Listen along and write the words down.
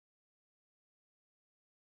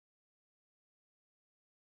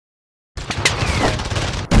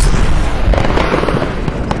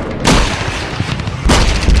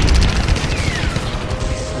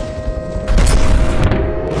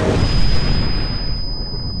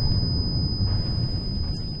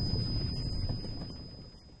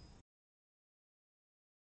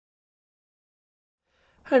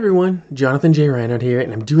Hi everyone, Jonathan J. Reinhardt here,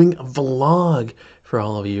 and I'm doing a vlog for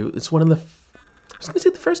all of you. It's one of the, I was going to say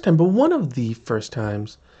the first time, but one of the first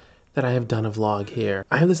times that I have done a vlog here.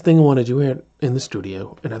 I have this thing I want to do here in the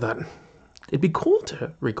studio, and I thought it'd be cool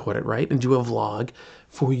to record it, right? And do a vlog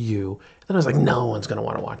for you. Then I was like, no one's going to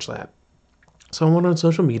want to watch that. So I went on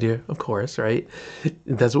social media, of course, right?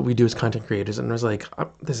 That's what we do as content creators. And I was like,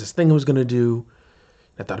 there's this thing I was going to do.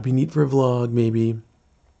 I thought it'd be neat for a vlog, maybe.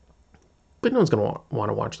 But no one's going to want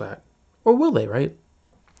to watch that. Or will they, right?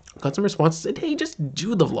 Got some responses, said, hey, just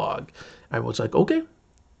do the vlog. I was like, okay,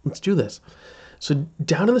 let's do this. So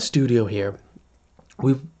down in the studio here,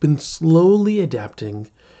 we've been slowly adapting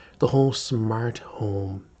the whole smart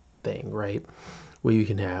home thing, right? Where you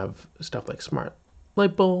can have stuff like smart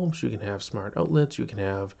light bulbs, you can have smart outlets, you can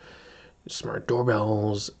have smart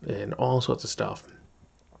doorbells, and all sorts of stuff.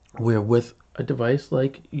 Where with a device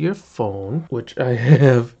like your phone, which I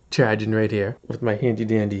have charging right here with my handy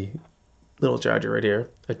dandy little charger right here,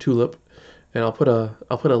 a Tulip, and I'll put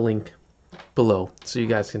a link below so you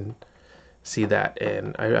guys can see that.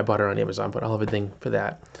 And I bought it on Amazon, but I'll have a thing for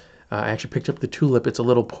that. I actually picked up the Tulip. It's a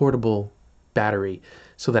little portable battery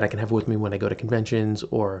so that I can have it with me when I go to conventions,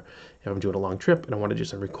 or if I'm doing a long trip and I want to do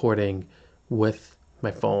some recording with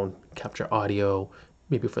my phone, capture audio,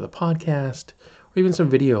 maybe for the podcast, or even some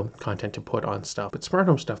video content to put on stuff. But smart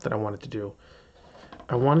home stuff that I wanted to do,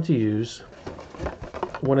 I wanted to use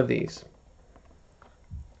one of these.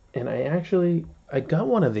 And I got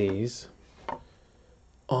one of these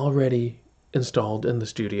already installed in the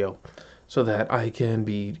studio so that I can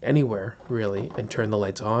be anywhere, really, and turn the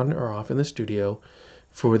lights on or off in the studio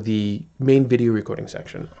for the main video recording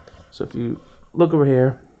section. So if you look over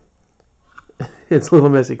here, it's a little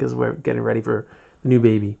messy because we're getting ready for the new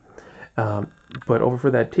baby. But over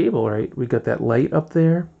for that table, right, we got that light up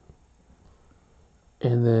there.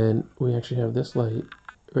 And then we actually have this light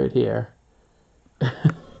right here.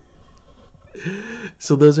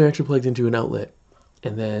 So those are actually plugged into an outlet.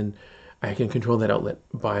 And then I can control that outlet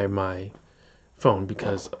by my phone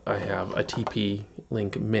because I have a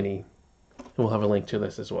TP-Link Mini. And we'll have a link to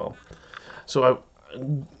this as well. So I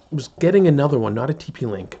was getting another one, not a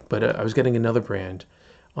TP-Link, but I was getting another brand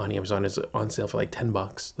on Amazon. It's on sale for like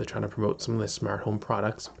 $10. They're trying to promote some of the smart home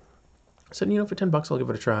products. I said, for $10, I'll give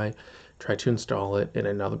it a try. Try to install it in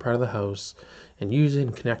another part of the house and use it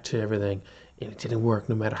and connect to everything. And it didn't work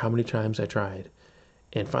no matter how many times I tried.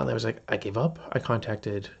 And finally I was like, I gave up. I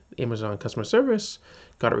contacted Amazon customer service,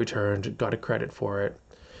 got it returned, got a credit for it.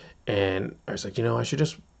 And I was like, I should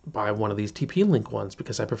just buy one of these TP-Link ones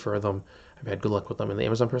because I prefer them. I've had good luck with them. And the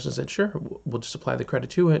Amazon person said, sure, we'll just apply the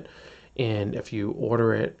credit to it. And if you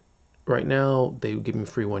order it right now, they would give me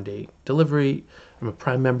free 1-day delivery. I'm a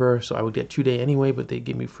Prime member, so I would get 2-day anyway, but they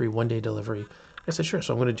give me free 1-day delivery. I said, sure,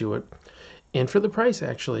 so I'm going to do it. And for the price,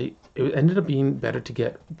 actually, it ended up being better to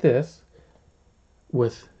get this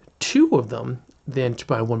with 2 of them than to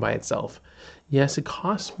buy one by itself. Yes, it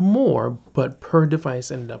costs more, but per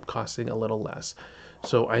device ended up costing a little less.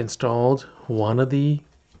 So I installed one of the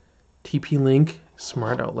TP-Link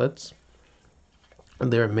smart outlets.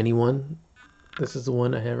 And they're a mini one. This is the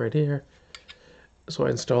one I have right here. So I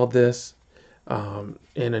installed this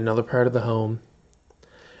in another part of the home.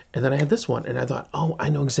 And then I had this one, and I thought, oh, I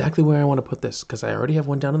know exactly where I want to put this because I already have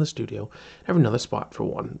one down in the studio. I have another spot for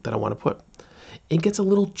one that I want to put. It gets a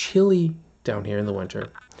little chilly down here in the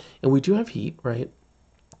winter, and we do have heat, right?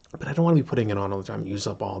 But I don't want to be putting it on all the time, use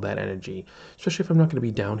up all that energy, especially if I'm not going to be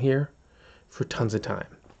down here for tons of time.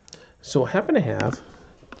 So I happen to have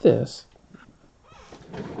this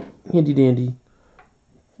handy dandy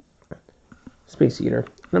space heater,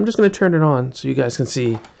 and I'm just going to turn it on so you guys can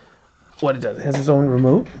see what it does. It has its own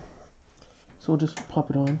remote, so we'll just pop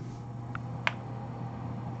it on.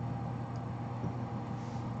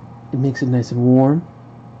 It makes it nice and warm,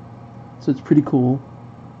 so it's pretty cool,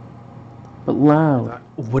 but loud.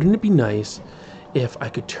 Wouldn't it be nice if I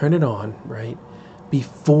could turn it on, right,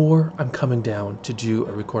 before I'm coming down to do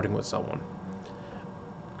a recording with someone?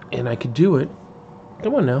 And I could do it.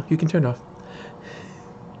 Come on now, you can turn off.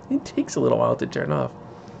 It takes a little while to turn off.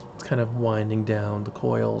 It's kind of winding down the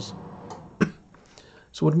coils.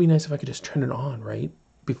 So wouldn't it be nice if I could just turn it on, right,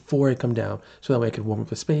 before I come down, so that way I could warm up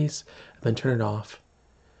the space, and then turn it off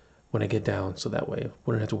when I get down, so that way I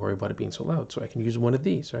wouldn't have to worry about it being so loud, so I can use one of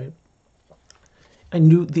these, right? I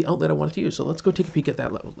knew the outlet I wanted to use, so let's go take a peek at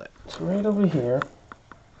that outlet. So right over here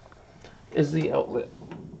is the outlet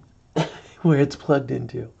where it's plugged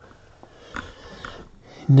into.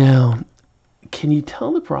 Now, can you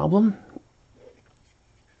tell the problem?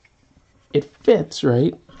 It fits,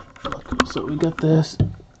 right? Look, so we got this,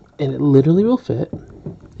 and it literally will fit.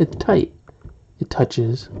 It's tight. It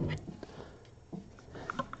touches.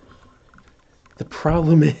 The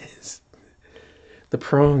problem is the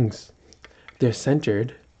prongs. They're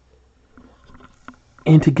centered.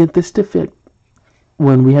 And to get this to fit,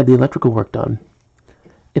 when we had the electrical work done,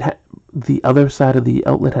 it had the other side of the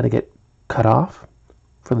outlet had to get cut off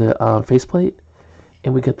for the faceplate,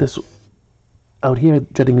 and we got this out here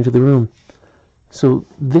jutting into the room. So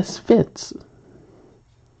this fits,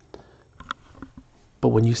 but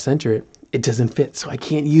when you center it, it doesn't fit. So I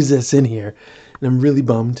can't use this in here, and I'm really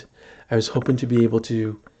bummed. I was hoping to be able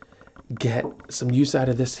to get some use out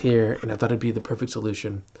of this here, and I thought it'd be the perfect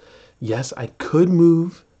solution. Yes, I could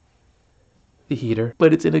move the heater,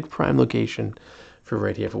 but it's in a prime location for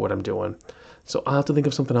right here for what I'm doing. So I'll have to think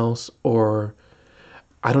of something else, or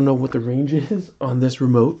I don't know what the range is on this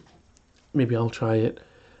remote. Maybe I'll try it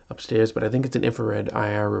upstairs, but I think it's an infrared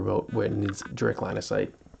IR remote where it needs direct line of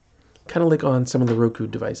sight. Kind of like on some of the Roku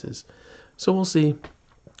devices. So we'll see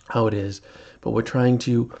how it is. But we're trying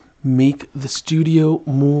to make the studio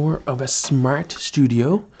more of a smart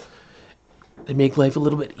studio and make life a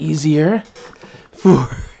little bit easier for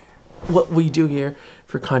what we do here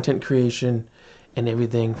for content creation and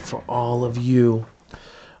everything for all of you.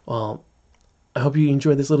 Well, I hope you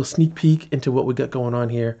enjoyed this little sneak peek into what we got going on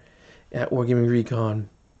here at Wargaming Recon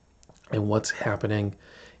and what's happening.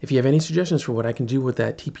 If you have any suggestions for what I can do with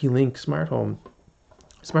that TP-Link smart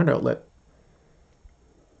outlet,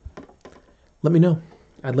 let me know.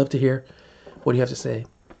 I'd love to hear what you have to say.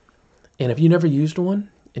 And if you never used one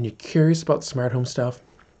and you're curious about smart home stuff,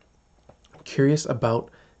 curious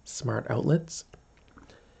about smart outlets,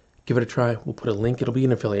 give it a try. We'll put a link. It'll be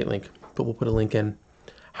an affiliate link, but we'll put a link in.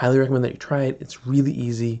 Highly recommend that you try it. It's really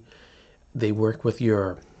easy. They work with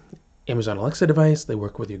your Amazon Alexa device. They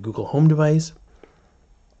work with your Google Home device.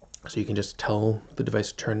 So you can just tell the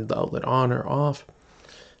device to turn the outlet on or off.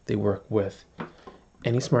 They work with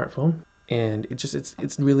any smartphone. And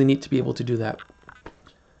it's really neat to be able to do that.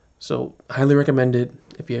 So highly recommend it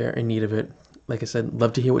if you're in need of it. Like I said,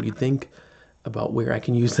 love to hear what you think about where I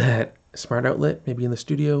can use that smart outlet, maybe in the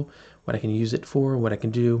studio, what I can use it for, what I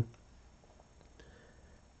can do.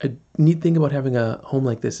 A neat thing about having a home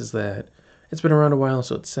like this is that it's been around a while,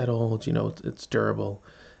 so it's settled, it's durable.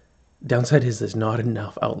 Downside is there's not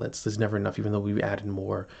enough outlets. There's never enough, even though we've added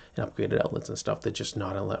more and upgraded outlets and stuff. There's just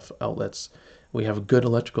not enough outlets. We have a good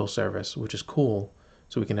electrical service, which is cool,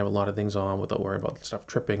 so we can have a lot of things on without worrying about stuff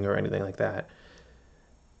tripping or anything like that.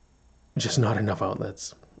 Just not enough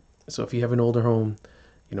outlets. So if you have an older home,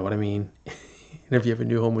 you know what I mean? And if you have a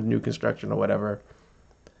new home with new construction or whatever,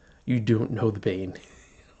 you don't know the pain.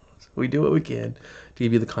 So we do what we can to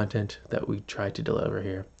give you the content that we try to deliver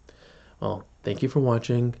here. Well, thank you for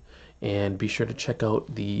watching, and be sure to check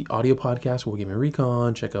out the audio podcast, Wargaming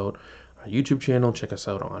Recon. Check out our YouTube channel. Check us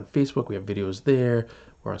out on Facebook. We have videos there.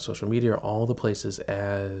 We're on social media, all the places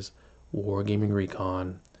as Wargaming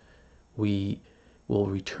Recon. We will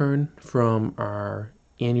return from our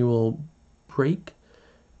annual break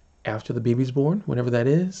after the baby's born, whenever that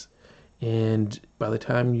is. And by the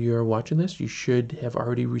time you're watching this, you should have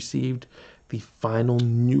already received the final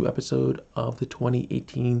new episode of the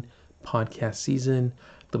 2018 podcast season.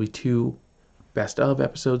 There'll be 2 best of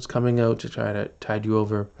episodes coming out to try to tide you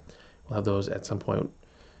over. We'll have those at some point.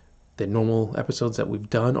 The normal episodes that we've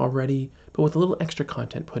done already, but with a little extra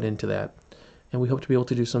content put into that. And we hope to be able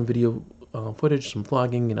to do some video footage, some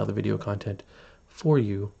vlogging, and other video content for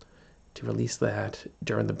you to release that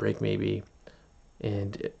during the break maybe.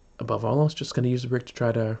 And above all else, just going to use the break to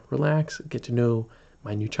try to relax, get to know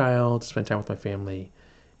my new child, spend time with my family,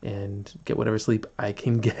 and get whatever sleep I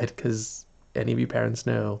can get, because any of you parents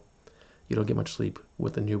know you don't get much sleep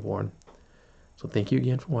with a newborn. So thank you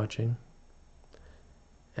again for watching.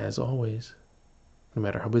 As always, no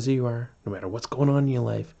matter how busy you are, no matter what's going on in your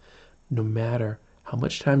life, no matter how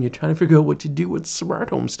much time you're trying to figure out what to do with smart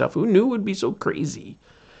home stuff, who knew it would be so crazy?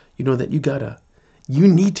 You know that you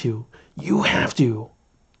need to, you have to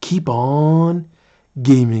keep on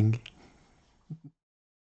gaming.